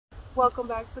Welcome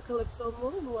back to Calypso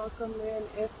Moon. Welcome in.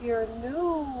 If you're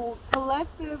new,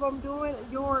 collective, I'm doing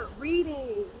your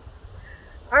reading.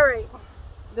 All right,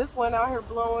 this one out here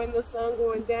blowing, the sun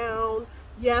going down.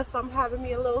 Yes, I'm having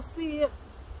me a little sip.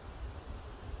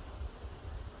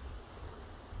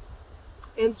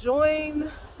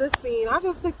 Enjoying the scene. I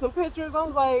just took some pictures. I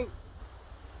was like,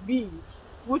 beach,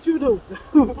 what you do?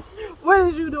 What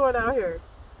is you doing out here?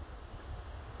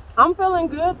 I'm feeling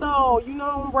good though. You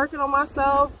know, I'm working on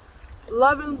myself.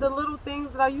 Loving the little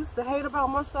things that I used to hate about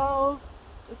myself.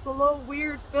 It's a little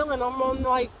weird feeling. I'm on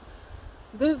like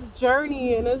this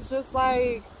journey and it's just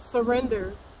like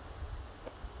surrender.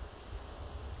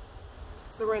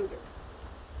 Surrender.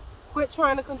 Quit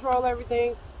trying to control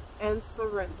everything and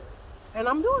surrender. And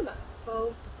I'm doing that.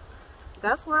 So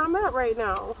that's where I'm at right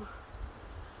now.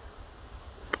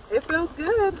 It feels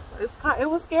good. It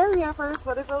was scary at first,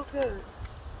 but it feels good.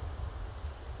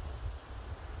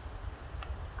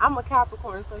 I'm a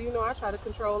Capricorn, so you know I try to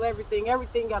control everything.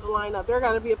 Everything got to line up. There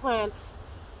got to be a plan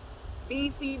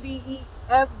B, C, D, E,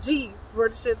 F, G for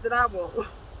the shit that I want.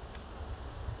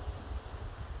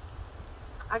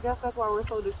 I guess that's why we're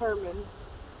so determined.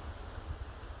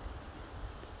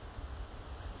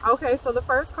 Okay, so the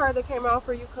first card that came out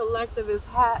for you, collective, is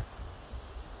hats.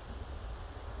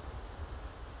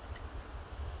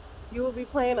 You will be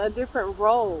playing a different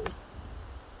role.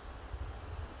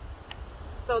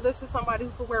 So this is somebody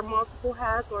who could wear multiple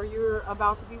hats, or you're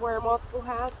about to be wearing multiple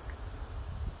hats.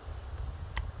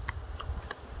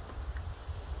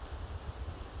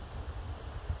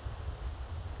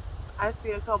 I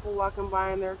see a couple walking by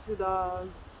and there are two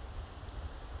dogs.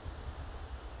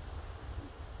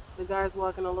 The guy's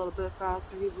walking a little bit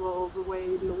faster. He's a little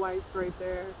overweight and the wife's right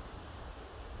there.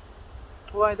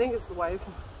 Well, I think it's the wife.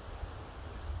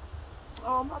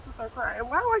 Oh, I'm about to start crying.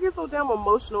 Why do I get so damn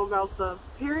emotional about stuff?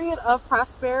 Period of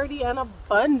prosperity and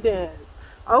abundance.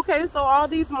 Okay, so all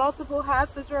these multiple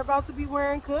hats that you're about to be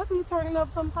wearing could be turning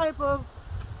up some type of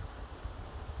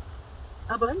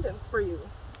abundance for you.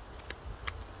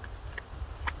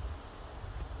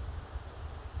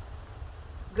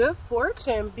 Good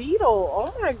fortune, beetle.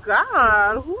 Oh my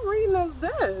God, who reading is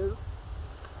this?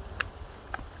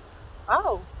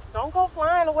 Oh, don't go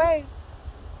flying away.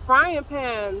 Frying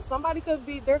pan.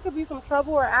 There could be some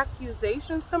trouble or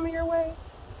accusations coming your way.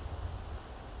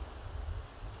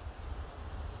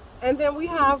 And then we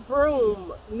have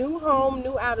broom. New home,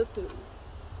 new attitude.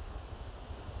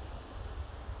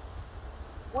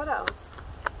 What else?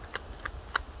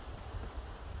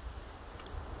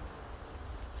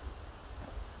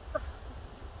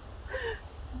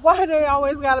 Why they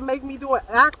always gotta make me do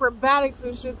acrobatics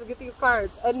and shit to get these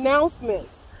cards? Announcements.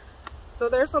 So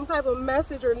there's some type of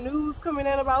message or news coming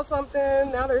in about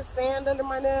something. Now there's sand under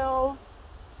my nail.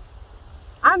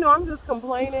 I know I'm just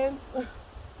complaining.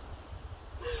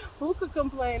 Who could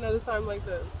complain at a time like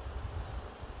this?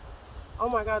 Oh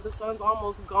my God, the sun's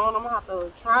almost gone. I'm gonna have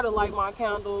to try to light my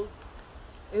candles.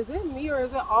 Is it me or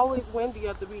is it always windy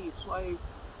at the beach? Like,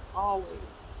 always.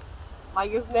 Like,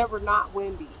 it's never not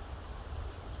windy.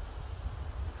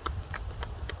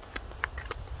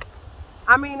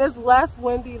 I mean, it's less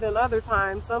windy than other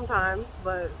times sometimes,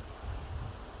 but,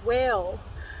 well,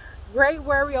 great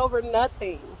worry over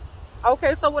nothing.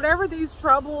 Okay, so whatever these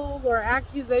troubles or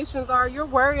accusations are, you're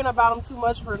worrying about them too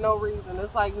much for no reason.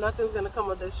 It's like nothing's going to come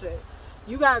of this shit.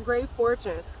 You got great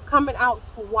fortune coming out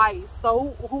twice.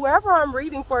 So whoever I'm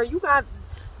reading for, you got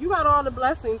all the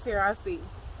blessings here, I see.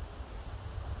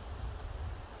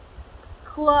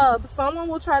 Club, someone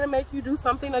will try to make you do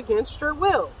something against your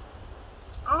will.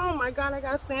 Oh my God, I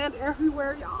got sand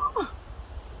everywhere, y'all.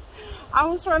 I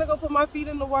was trying to go put my feet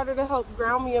in the water to help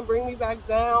ground me and bring me back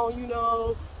down, you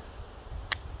know.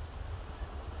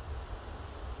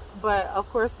 But of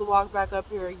course the walk back up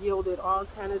here yielded all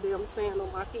kind of damn sand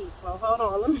on my feet. So hold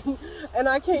on, let me, and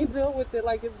I can't deal with it,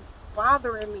 like it's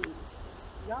bothering me.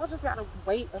 Y'all just gotta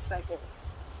wait a second.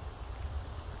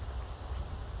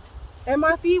 And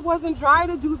my feet wasn't dry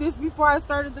to do this before I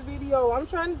started the video. I'm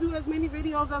trying to do as many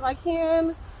videos as I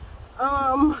can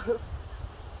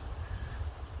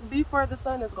before the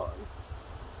sun is gone.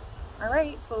 All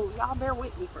right, so y'all bear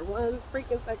with me for one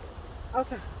freaking second.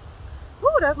 Okay.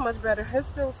 Ooh, that's much better. It's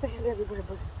still sand everywhere,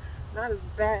 but not as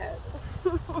bad.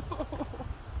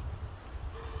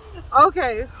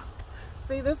 Okay.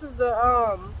 See, this is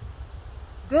the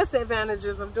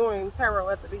disadvantages of doing tarot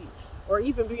at the beach, or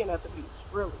even being at the beach,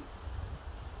 really.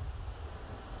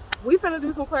 We finna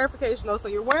do some clarification though. So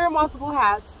you're wearing multiple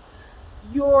hats.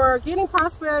 You're getting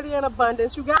prosperity and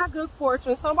abundance. You got good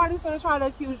fortune. Somebody's going to try to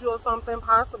accuse you of something,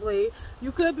 possibly.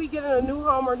 You could be getting a new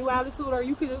home or new attitude, or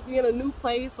you could just be in a new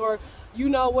place, or, you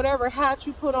know, whatever hat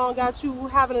you put on got you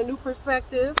having a new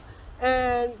perspective,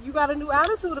 and you got a new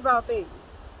attitude about things.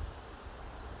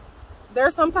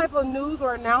 There's some type of news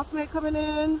or announcement coming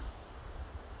in,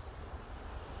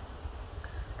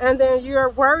 and then you're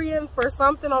worrying for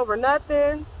something over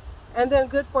nothing. And then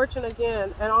good fortune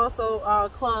again, and also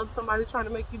club, somebody trying to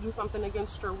make you do something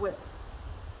against your will.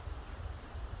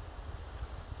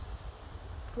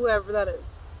 Whoever that is.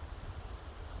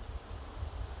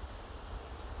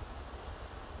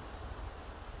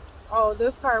 Oh,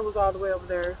 this card was all the way over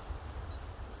there.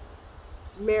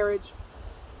 Marriage.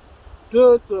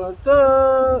 Duh, duh,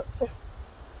 duh.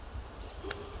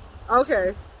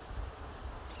 Okay.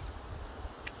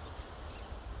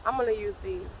 I'm going to use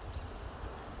these.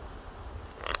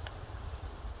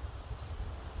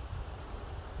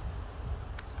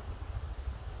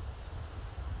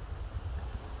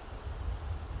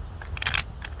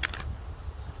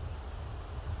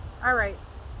 All right,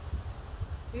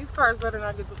 these cards better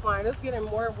not get to flying. It's getting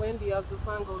more windy as the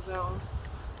sun goes down.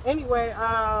 Anyway,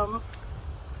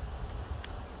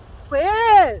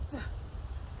 quit!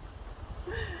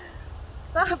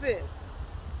 Stop it.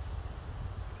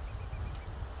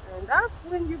 And that's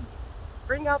when you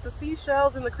bring out the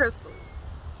seashells and the crystals.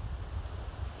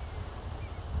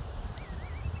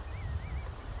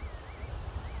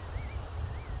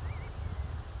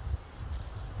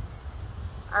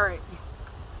 All right.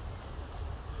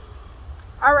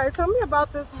 All right, tell me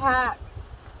about this hat.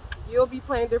 You'll be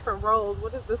playing different roles.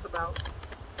 What is this about?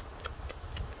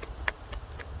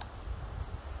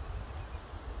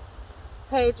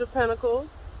 Page of Pentacles.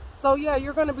 So yeah,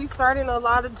 you're going to be starting a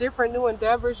lot of different new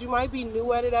endeavors. You might be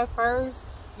new at it at first.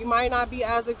 You might not be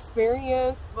as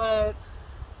experienced, but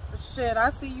shit,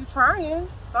 I see you trying.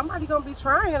 Somebody going to be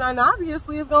trying, and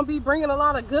obviously it's going to be bringing a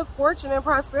lot of good fortune and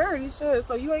prosperity. Shit,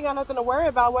 so you ain't got nothing to worry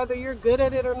about whether you're good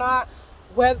at it or not.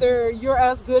 Whether you're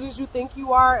as good as you think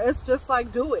you are, it's just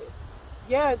like, do it.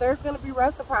 Yeah, there's going to be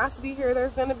reciprocity here.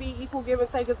 There's going to be equal give and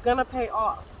take. It's going to pay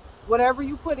off. Whatever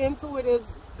you put into it is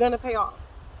going to pay off.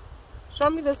 Show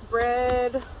me this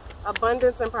bread,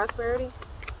 abundance, and prosperity.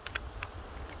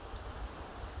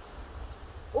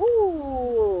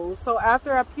 Ooh, so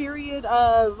after a period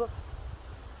of,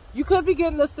 you could be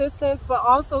getting assistance, but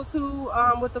also too,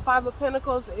 with the Five of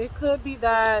Pentacles, it could be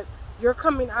that you're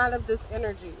coming out of this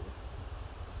energy.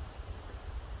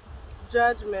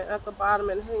 Judgment at the bottom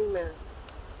and Hangman.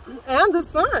 And the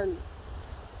Sun.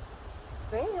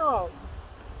 Damn.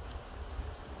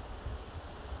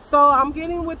 So I'm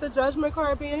getting with the Judgment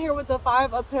card being here with the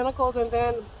Five of Pentacles, and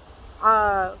then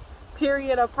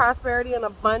period of prosperity and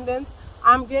abundance.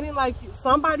 I'm getting like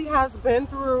somebody has been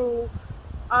through,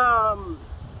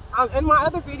 in my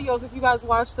other videos, if you guys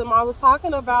watched them, I was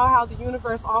talking about how the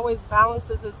universe always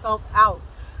balances itself out.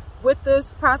 With this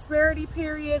prosperity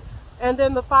period, and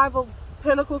then the Five of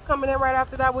Pentacles coming in right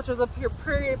after that, which is a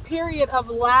period of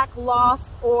lack, loss,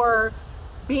 or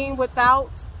being without.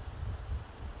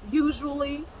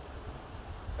 Usually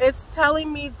it's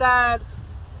telling me that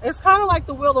it's kind of like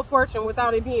the Wheel of Fortune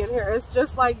without it being here. It's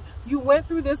just like you went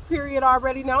through this period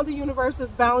already. Now the universe is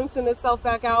balancing itself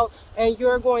back out, and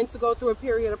you're going to go through a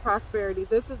period of prosperity.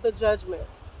 This is the Judgment.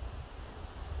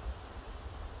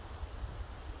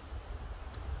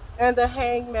 And the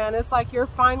Hangman, it's like you're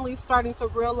finally starting to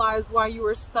realize why you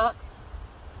were stuck.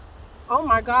 Oh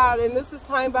my God, and this is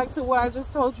tying back to what I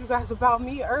just told you guys about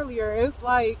me earlier. It's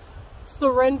like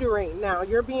surrendering now.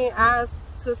 You're being asked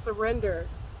to surrender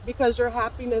because your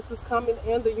happiness is coming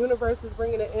in. The universe is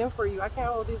bringing it in for you. I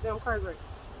can't hold these damn cards right.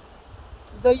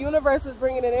 The universe is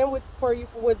bringing it in for you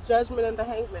with Judgment and the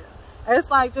Hangman.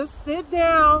 It's like, just sit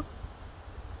down.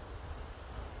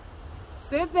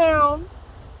 Sit down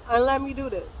and let me do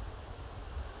this.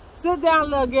 Sit down,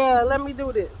 little girl, let me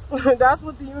do this. That's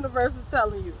what the universe is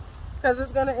telling you. Because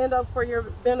it's going to end up for your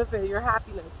benefit, your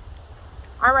happiness.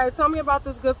 All right, tell me about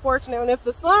this good fortune. And if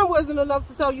the Sun wasn't enough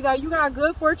to tell you that, you got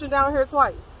good fortune down here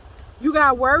twice. You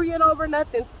got worrying over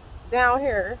nothing down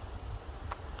here.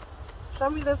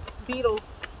 Show me this beetle.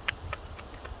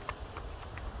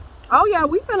 Oh yeah,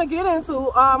 we finna get into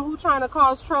who trying to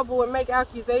cause trouble and make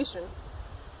accusations.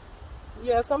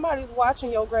 Yeah, somebody's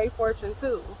watching your great fortune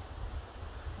too.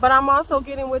 But I'm also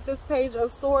getting with this Page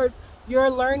of Swords,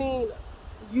 you're learning,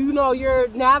 you know, you're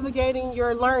navigating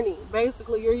your learning.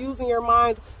 Basically, you're using your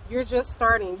mind. You're just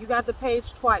starting. You got the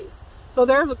page twice. So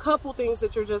there's a couple things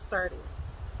that you're just starting.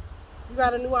 You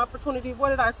got a new opportunity. What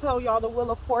did I tell y'all? The Wheel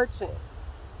of Fortune.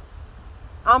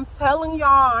 I'm telling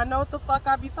y'all, I know what the fuck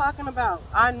I be talking about.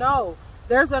 I know.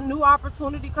 There's a new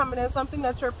opportunity coming in, something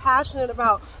that you're passionate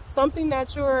about, something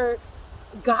that you're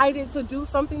guided to do,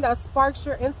 something that sparks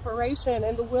your inspiration,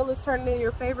 and the wheel is turning in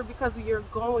your favor because you're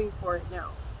going for it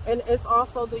now. And it's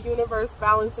also the universe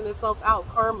balancing itself out,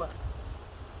 karma.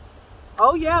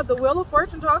 Oh yeah, the Wheel of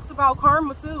Fortune talks about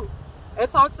karma too.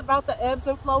 It talks about the ebbs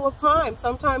and flow of time.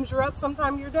 Sometimes you're up,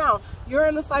 sometimes you're down. You're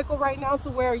in a cycle right now to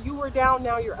where you were down,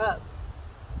 now you're up.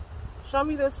 Show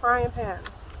me this frying pan.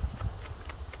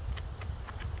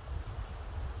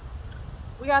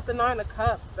 We got the 9 of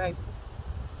Cups, baby.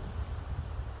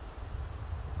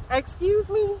 Excuse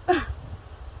me?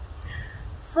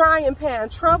 Frying pan,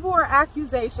 trouble or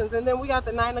accusations, and then we got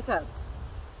the 9 of Cups.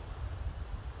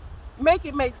 Make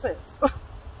it make sense.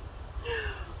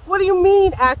 What do you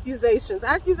mean accusations?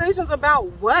 Accusations about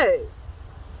what?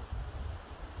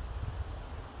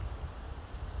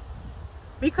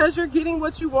 Because you're getting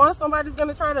what you want, somebody's going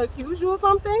to try to accuse you of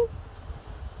something?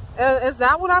 Is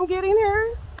that what I'm getting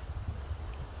here?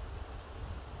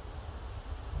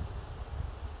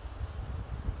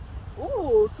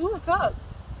 Ooh, 2 of Cups.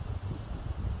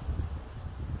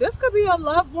 This could be a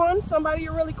loved one, somebody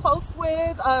you're really close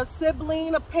with, a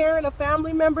sibling, a parent, a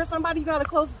family member, somebody you got a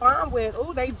close bond with.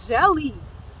 Ooh, they jelly.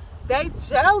 They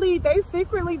jelly. They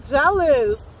secretly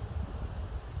jealous.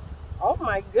 Oh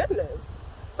my goodness.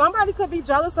 Somebody could be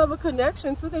jealous of a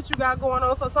connection too that you got going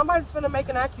on. So somebody's finna make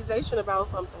an accusation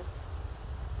about something.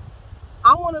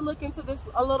 I want to look into this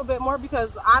a little bit more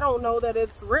because I don't know that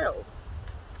it's real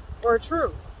or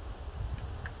true.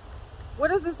 What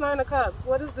is this 9 of Cups?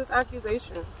 What is this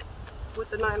accusation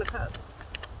with the 9 of Cups?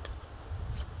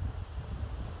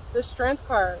 The Strength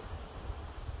card.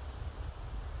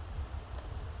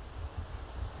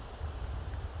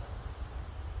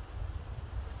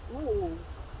 Ooh.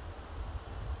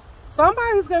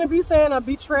 Somebody's going to be saying a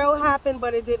betrayal happened,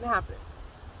 but it didn't happen.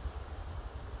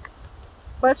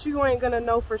 But you ain't going to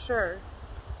know for sure.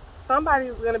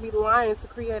 Somebody's going to be lying to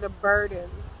create a burden.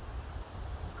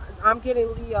 I'm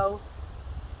getting Leo.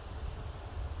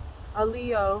 A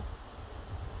Leo.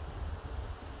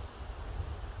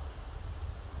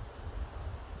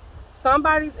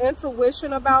 Somebody's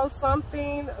intuition about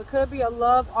something. It could be a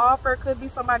love offer. Could be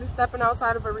somebody stepping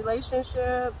outside of a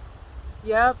relationship.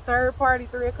 Yep, third party,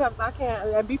 3 of Cups. I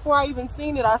can't. Before I even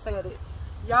seen it, I said it.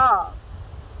 Y'all.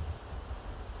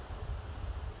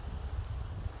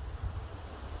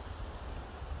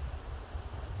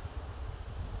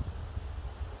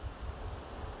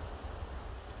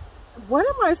 What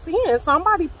am I seeing?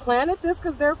 Somebody planted this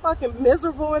because they're fucking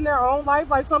miserable in their own life.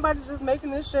 Like somebody's just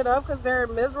making this shit up because they're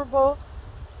miserable.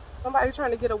 Somebody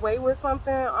trying to get away with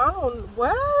something. I don't,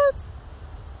 what?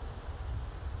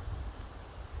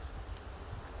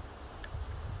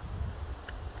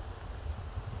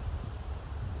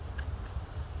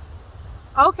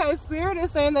 Okay, Spirit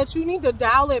is saying that you need to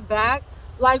dial it back.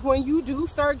 Like when you do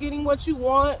start getting what you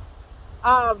want,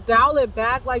 dial it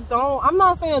back. Like I'm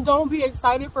not saying don't be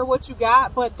excited for what you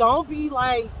got, but don't be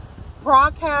like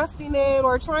broadcasting it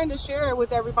or trying to share it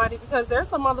with everybody, because there's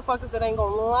some motherfuckers that ain't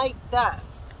gonna like that.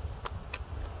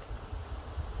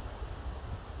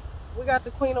 We got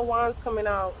the Queen of Wands coming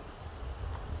out.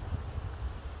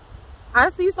 I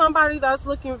see somebody that's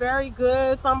looking very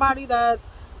good, somebody that's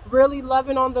really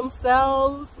loving on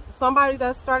themselves, somebody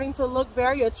that's starting to look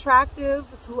very attractive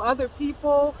to other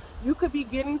people. You could be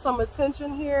getting some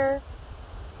attention here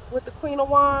with the Queen of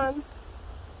Wands.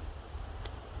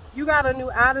 You got a new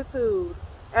attitude.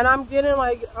 And I'm getting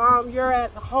like you're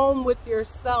at home with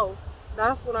yourself.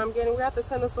 That's what I'm getting. We got the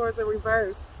 10 of Swords in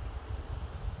reverse.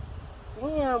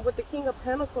 Damn, with the King of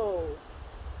Pentacles.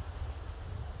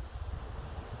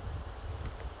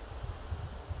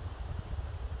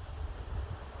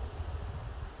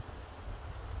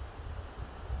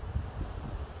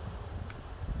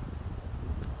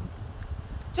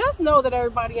 Just know that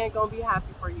everybody ain't gonna be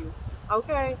happy for you,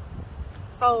 okay?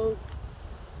 So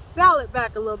dial it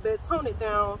back a little bit, tone it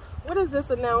down. What is this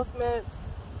announcement?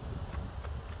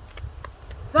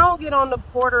 Don't get on the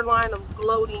borderline of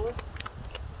gloating.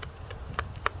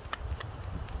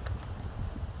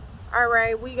 All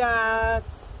right, we got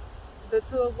the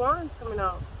 2 of Wands coming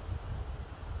out.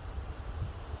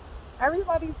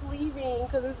 Everybody's leaving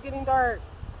because it's getting dark.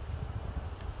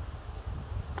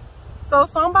 So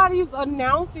somebody's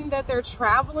announcing that they're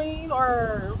traveling,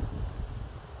 or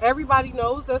everybody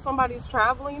knows that somebody's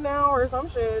traveling now or some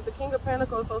shit. The King of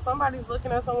Pentacles. So somebody's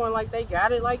looking at someone like they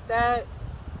got it like that.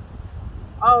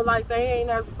 Oh, like they ain't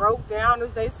as broke down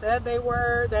as they said they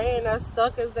were. They ain't as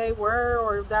stuck as they were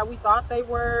or that we thought they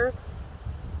were.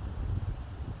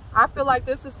 I feel like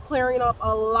this is clearing up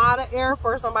a lot of air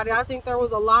for somebody. I think there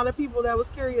was a lot of people that was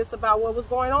curious about what was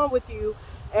going on with you,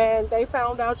 and they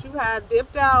found out you had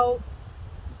dipped out.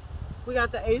 We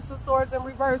got the Ace of Swords in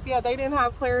reverse. Yeah, they didn't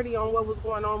have clarity on what was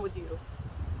going on with you.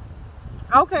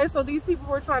 Okay, so these people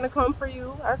were trying to come for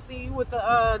you. I see you with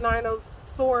the Nine of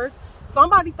Swords.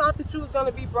 Somebody thought that you was going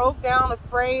to be broke down,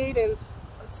 afraid, and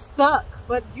stuck,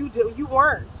 but you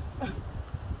weren't.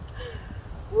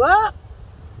 What?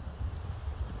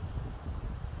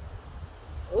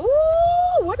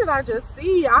 Ooh, what did I just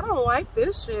see? I don't like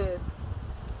this shit.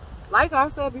 Like I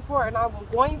said before, and I'm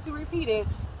going to repeat it,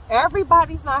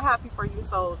 everybody's not happy for you,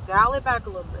 so dial it back a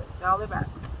little bit. Dial it back.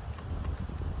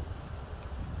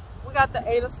 We got the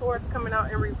Eight of Swords coming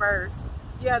out in reverse.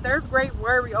 Yeah, there's great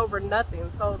worry over nothing.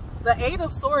 So the Eight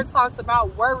of Swords talks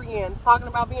about worrying, talking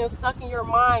about being stuck in your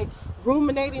mind,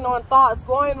 ruminating on thoughts,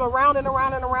 going around and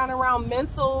around and around and around,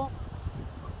 mental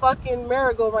fucking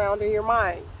merry-go-round in your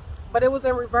mind. But it was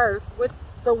in reverse with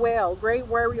the Whale. Great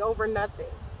worry over nothing.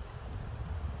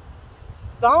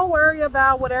 Don't worry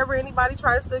about whatever anybody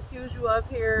tries to accuse you of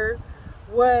here,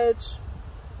 which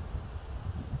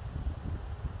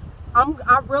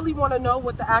I really want to know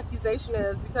what the accusation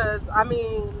is, because I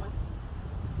mean,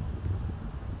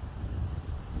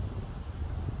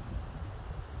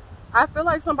 I feel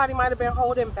like somebody might have been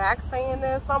holding back saying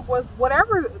this.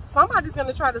 Somebody's going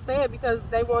to try to say it because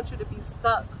they want you to be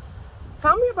stuck.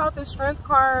 Tell me about the Strength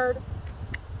card,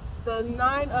 the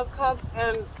Nine of Cups,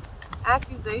 and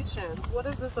accusations. What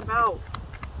is this about?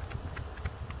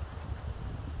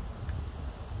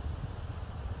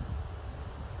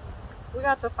 We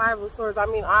got the Five of Swords. I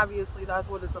mean, obviously that's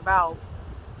what it's about.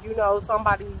 You know,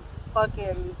 somebody's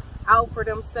fucking out for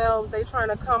themselves. They trying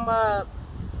to come up.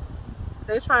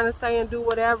 They trying to say and do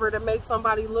whatever to make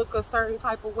somebody look a certain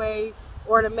type of way,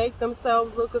 or to make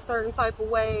themselves look a certain type of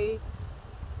way.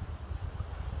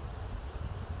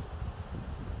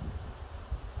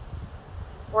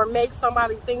 Or make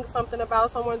somebody think something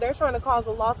about someone. They're trying to cause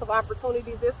a loss of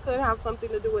opportunity. This could have something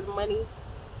to do with money.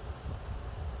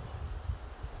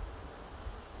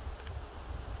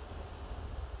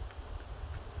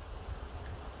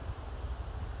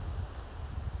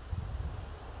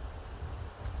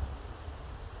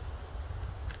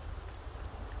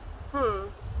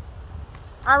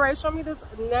 All right, show me this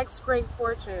next great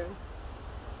fortune.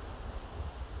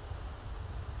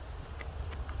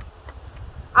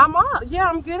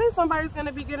 I'm getting somebody's going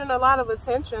to be getting a lot of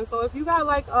attention. So if you got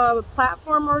like a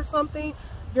platform or something,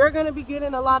 you're going to be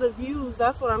getting a lot of views.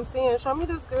 That's what I'm seeing. Show me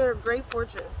this great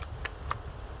fortune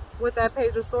with that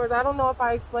Page of Swords. I don't know if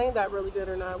I explained that really good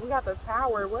or not. We got the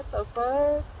Tower. What the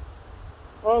fuck?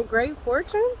 On great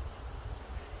fortune?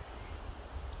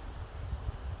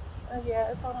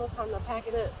 Yeah, it's almost time to pack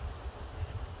it up.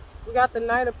 We got the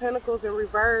Knight of Pentacles in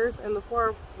reverse and the Four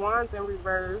of Wands in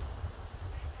reverse.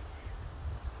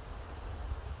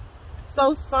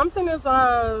 So something that's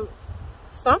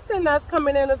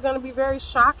coming in is going to be very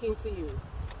shocking to you.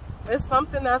 It's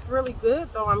something that's really good,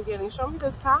 though, I'm getting. Show me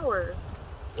this Tower.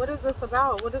 What is this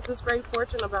about? What is this great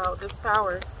fortune about, this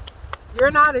Tower?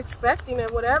 You're not expecting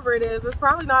it, whatever it is. It's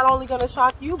probably not only going to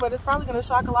shock you, but it's probably going to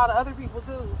shock a lot of other people,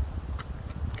 too.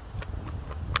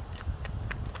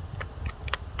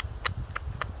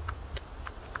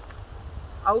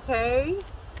 Okay.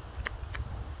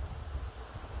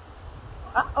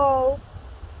 Uh-oh.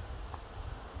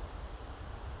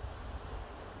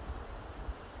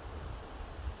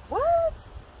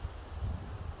 What?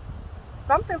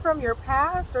 Something from your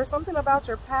past, or something about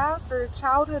your past or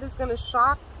childhood is going to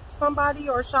shock somebody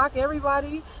or shock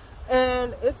everybody,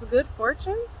 and it's good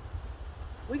fortune.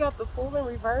 We got the Fool in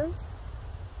reverse.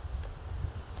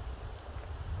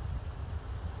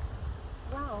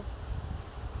 Wow.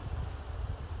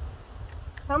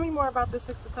 Tell me more about the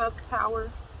Six of Cups, Tower.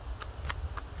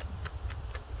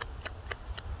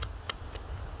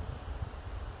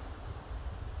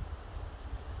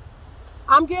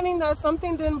 I'm getting that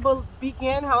something didn't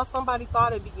begin how somebody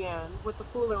thought it began with the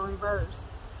Fool in reverse.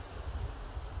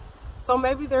 So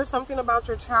maybe there's something about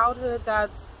your childhood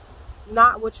that's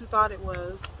not what you thought it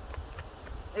was.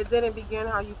 It didn't begin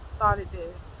how you thought it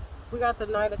did. We got the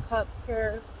Knight of Cups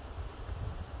here.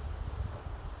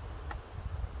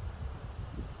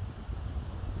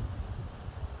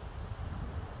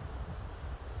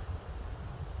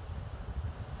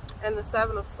 And the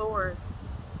Seven of Swords.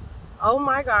 Oh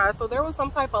my God. So there was some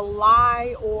type of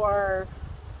lie or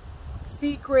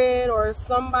secret, or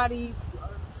somebody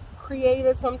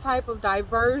created some type of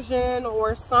diversion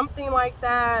or something like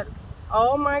that.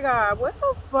 Oh my God. What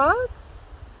the fuck?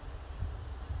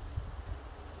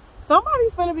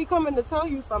 Somebody's gonna be coming to tell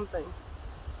you something.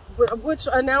 which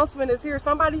announcement is here.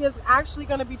 Somebody is actually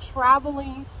going to be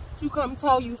traveling to come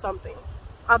tell you something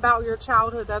about your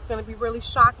childhood that's going to be really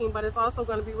shocking, but it's also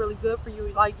going to be really good for you.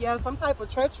 Like, yeah, some type of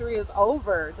treachery is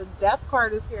over. The death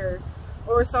card is here.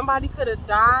 Or somebody could have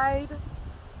died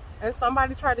and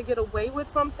somebody tried to get away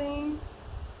with something.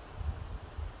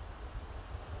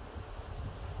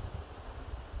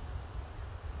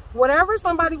 Whatever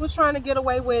somebody was trying to get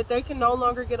away with, they can no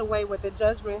longer get away with it.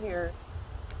 Judgment here.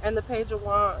 And the Page of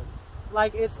Wands.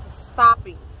 Like, it's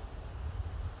stopping.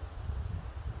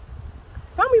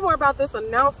 Tell me more about this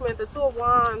announcement. The Two of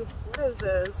Wands. What is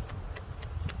this?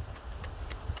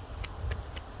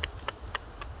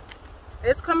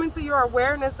 It's coming to your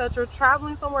awareness that you're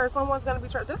traveling somewhere. Someone's going to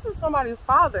be this is somebody's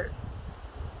father.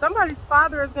 Somebody's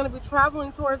father is going to be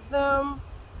traveling towards them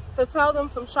to tell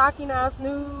them some shocking ass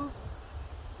news.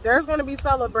 There's going to be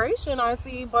celebration, I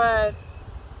see, but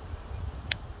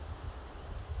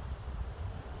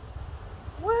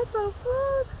what the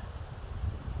fuck?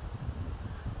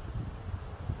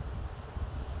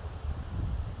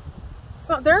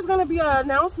 So there's going to be an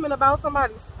announcement about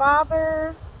somebody's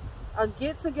father, a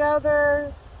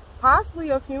get-together, possibly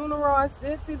a funeral. I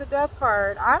did see the death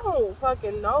card. I don't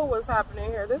fucking know what's happening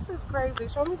here. This is crazy.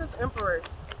 Show me this Emperor.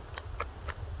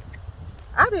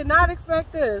 I did not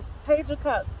expect this. Page of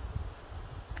Cups.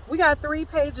 We got 3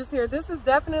 pages here. This is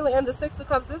definitely, and the 6 of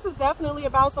Cups, this is definitely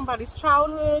about somebody's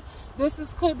childhood. This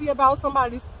could be about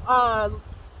somebody's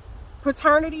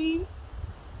paternity.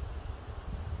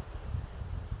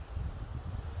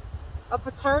 A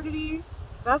paternity.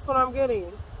 That's what I'm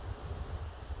getting.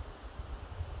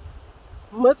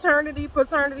 Maternity,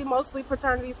 paternity, mostly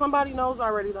paternity. Somebody knows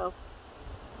already though.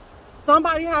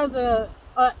 Somebody has a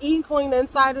inkling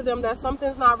inside of them that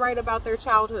something's not right about their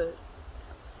childhood.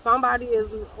 Somebody is,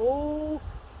 oh,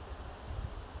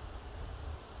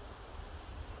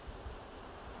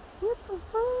 what the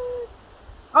fuck?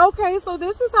 Okay, so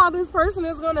this is how this person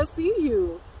is going to see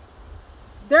you.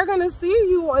 They're going to see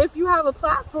you if you have a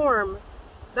platform.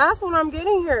 That's what I'm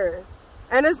getting here.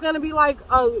 And it's going to be like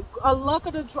a luck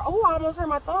of the draw. Oh, I almost hurt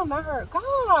my thumb. That hurt.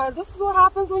 God, this is what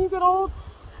happens when you get old.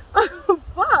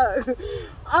 Fuck.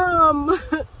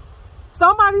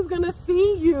 Somebody's going to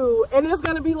see you and it's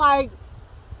going to be like,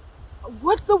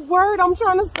 what's the word I'm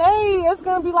trying to say? It's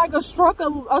going to be like a stroke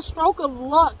of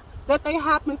luck that they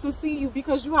happen to see you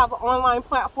because you have an online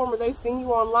platform or they've seen you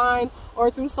online or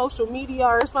through social media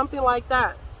or something like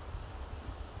that.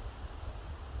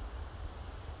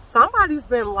 Somebody's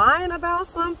been lying about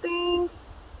something.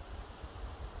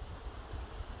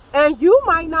 And you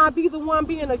might not be the one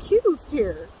being accused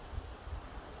here.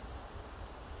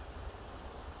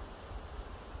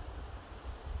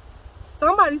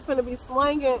 Somebody's going to be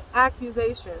slanging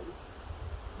accusations.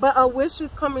 But a wish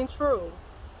is coming true.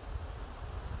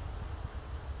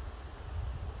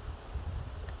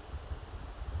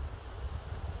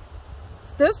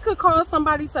 This could cause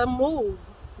somebody to move.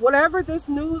 Whatever this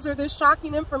news or this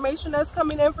shocking information that's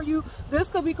coming in for you, this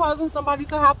could be causing somebody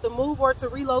to have to move or to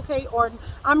relocate, or,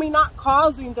 I mean, not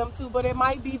causing them to, but it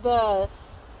might be the,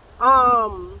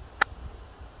 I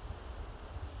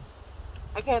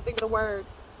can't think of the word.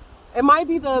 It might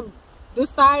be the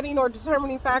deciding or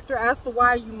determining factor as to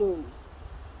why you move.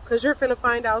 Because you're finna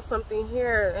find out something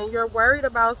here, and you're worried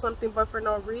about something, but for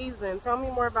no reason. Tell me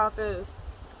more about this.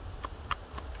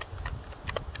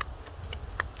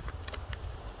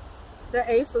 The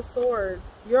Ace of Swords.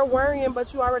 You're worrying,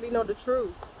 but you already know the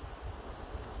truth.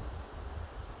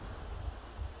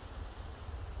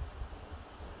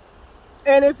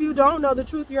 And if you don't know the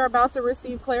truth, you're about to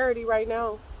receive clarity right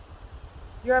now.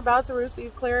 You're about to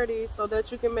receive clarity so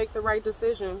that you can make the right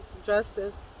decision.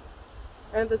 Justice.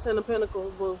 And the Ten of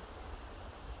Pentacles. Boo.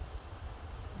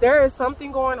 There is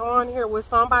something going on here with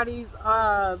somebody's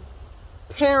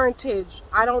parentage.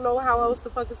 I don't know how else to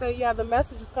fucking say. Yeah, the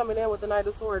message is coming in with the Knight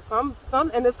of Swords. Some,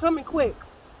 and it's coming quick.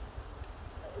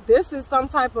 This is some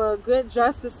type of good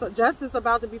justice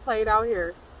about to be played out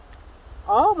here.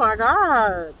 Oh my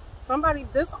God. Somebody,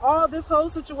 this whole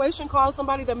situation caused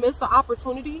somebody to miss the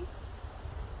opportunity.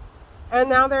 And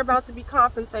now they're about to be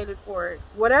compensated for it.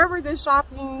 Whatever this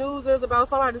shocking news is about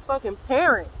somebody's fucking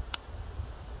parent.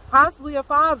 Possibly a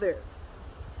father.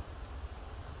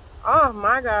 Oh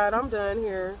my God, I'm done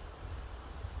here.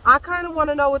 I kind of want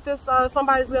to know what this,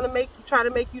 somebody's going to try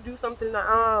to make you do something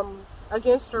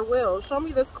against your will. Show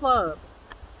me this club.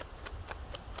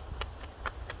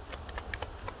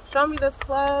 Show me this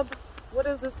club. What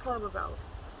is this club about?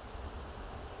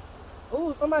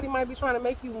 Oh, somebody might be trying to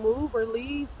make you move or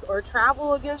leave or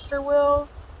travel against your will.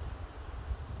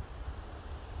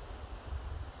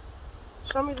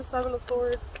 Show me the Seven of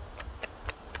Swords.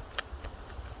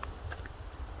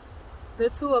 The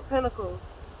Two of Pentacles.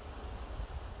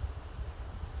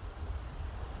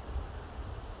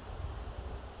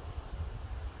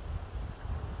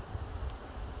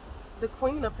 The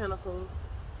Queen of Pentacles.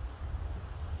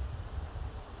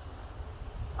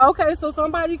 Okay, so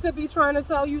somebody could be trying to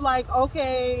tell you like,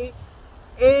 okay,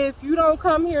 if you don't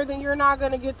come here, then you're not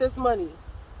going to get this money.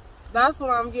 That's what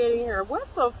I'm getting here.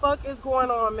 What the fuck is going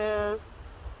on, man?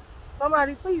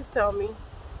 Somebody please tell me.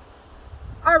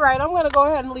 All right, I'm going to go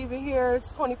ahead and leave it here. It's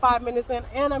 25 minutes in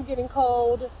and I'm getting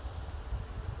cold.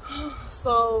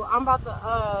 So I'm about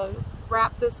to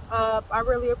wrap this up. I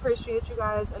really appreciate you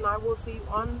guys and I will see you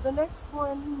on the next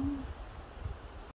one.